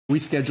We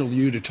scheduled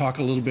you to talk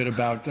a little bit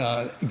about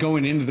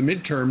going into the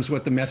midterms,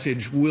 what the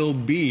message will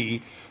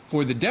be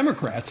for the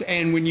Democrats.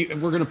 And we're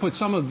going to put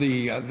some of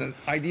the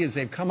ideas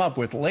they've come up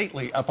with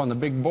lately up on the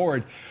big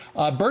board.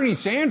 Bernie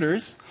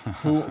Sanders,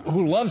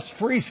 who loves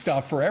free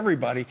stuff for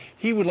everybody,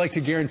 he would like to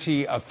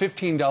guarantee a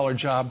 $15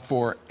 job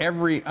for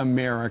every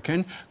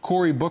American.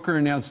 Cory Booker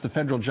announced the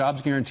Federal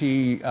Jobs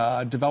Guarantee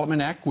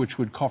Development Act, which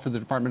would call for the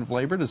Department of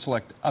Labor to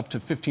select up to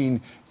 15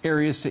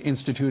 areas to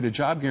institute a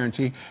job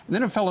guarantee. And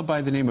then a fellow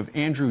by the name of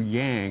Andrew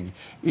Yang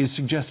is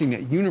suggesting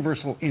that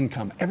universal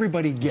income,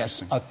 everybody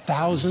gets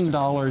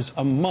 $1,000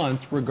 a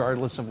month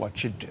regardless of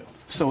what you do.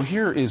 So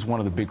here is one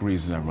of the big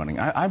reasons I'm running.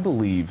 I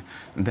believe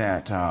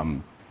that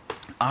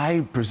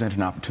I present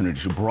an opportunity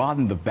to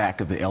broaden the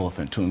back of the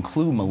elephant, to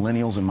include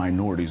millennials and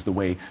minorities the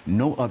way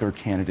no other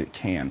candidate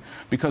can.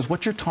 Because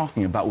what you're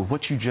talking about with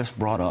what you just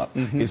brought up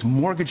is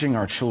mortgaging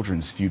our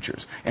children's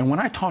futures. And when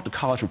I talk to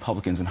college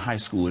Republicans and high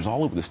schoolers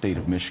all over the state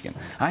of Michigan,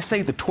 I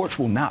say the torch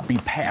will not be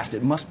passed,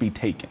 it must be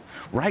taken.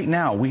 Right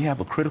now, we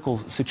have a critical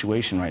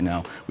situation right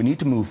now. We need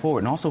to move forward.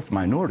 And also for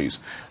minorities,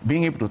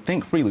 being able to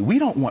think freely. We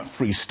don't want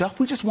free stuff,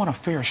 we just want a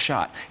fair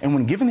shot. And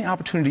when given the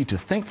opportunity to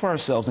think for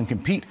ourselves and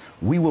compete,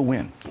 we will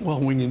win. Well,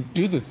 when you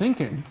do the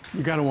thinking,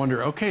 you got to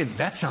wonder, okay,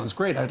 that sounds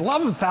great. I'd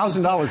love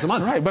 $1,000 a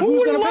month. Right, but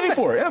who's going to pay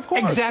for it? Yeah, of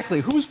course.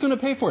 Exactly. Who's going to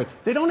pay for it?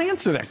 They don't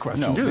answer that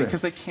question, do they?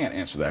 Because they can't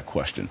answer that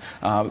question.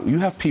 You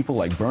have people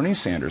like Bernie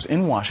Sanders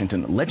in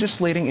Washington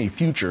legislating a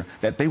future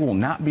that they will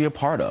not be a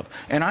part of.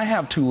 And I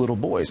have 2 little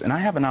boys, and I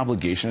have an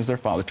obligation as their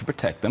father to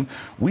protect them.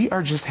 We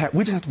just have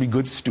to be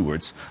good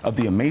stewards of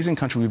the amazing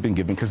country we've been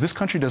given, because this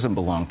country doesn't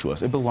belong to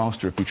us. It belongs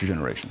to our future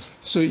generations.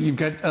 So you've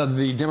got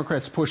the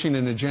Democrats pushing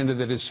an agenda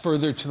that is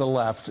further to the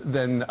left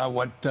than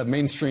what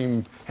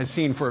mainstream has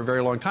seen for a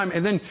very long time.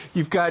 And then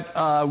you've got,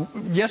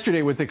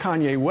 yesterday with the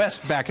Kanye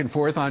West back and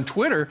forth on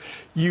Twitter,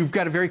 you've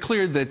got it very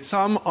clear that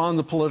some on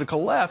the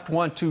political left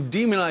want to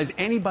demonize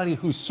anybody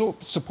who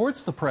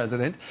supports the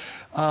president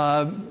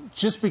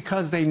just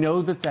because they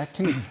know that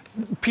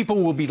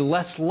people will be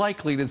less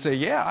likely to say,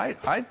 yeah,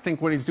 I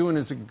think what he's doing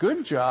is a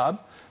good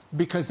job,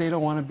 because they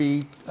don't want to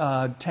be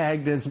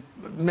tagged as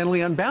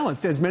mentally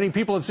unbalanced, as many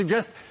people have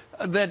suggested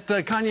that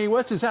Kanye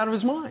West is out of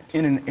his mind.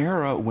 In an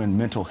era when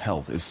mental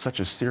health is such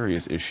a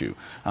serious issue,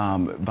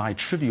 by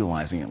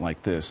trivializing it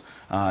like this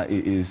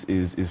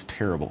is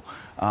terrible.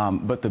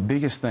 But the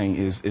biggest thing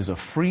is a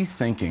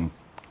free-thinking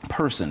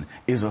person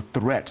is a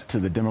threat to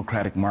the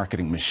Democratic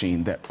marketing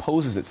machine that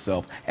poses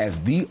itself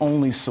as the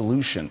only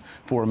solution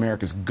for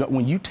America's.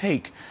 When you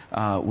take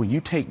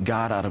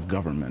God out of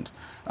government,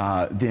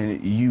 then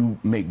you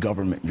make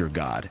government your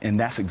God. And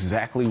that's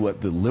exactly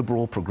what the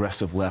liberal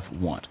progressive left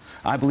want.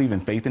 I believe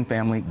in faith and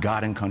family,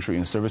 God and country,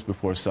 and service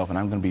before self, and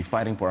I'm going to be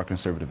fighting for our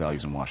conservative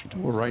values in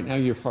Washington. Well, right now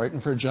you're fighting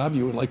for a job.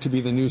 You would like to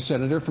be the new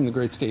senator from the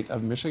great state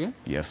of Michigan?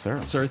 Yes, sir.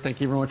 Sir, thank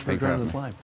you very much for joining us live.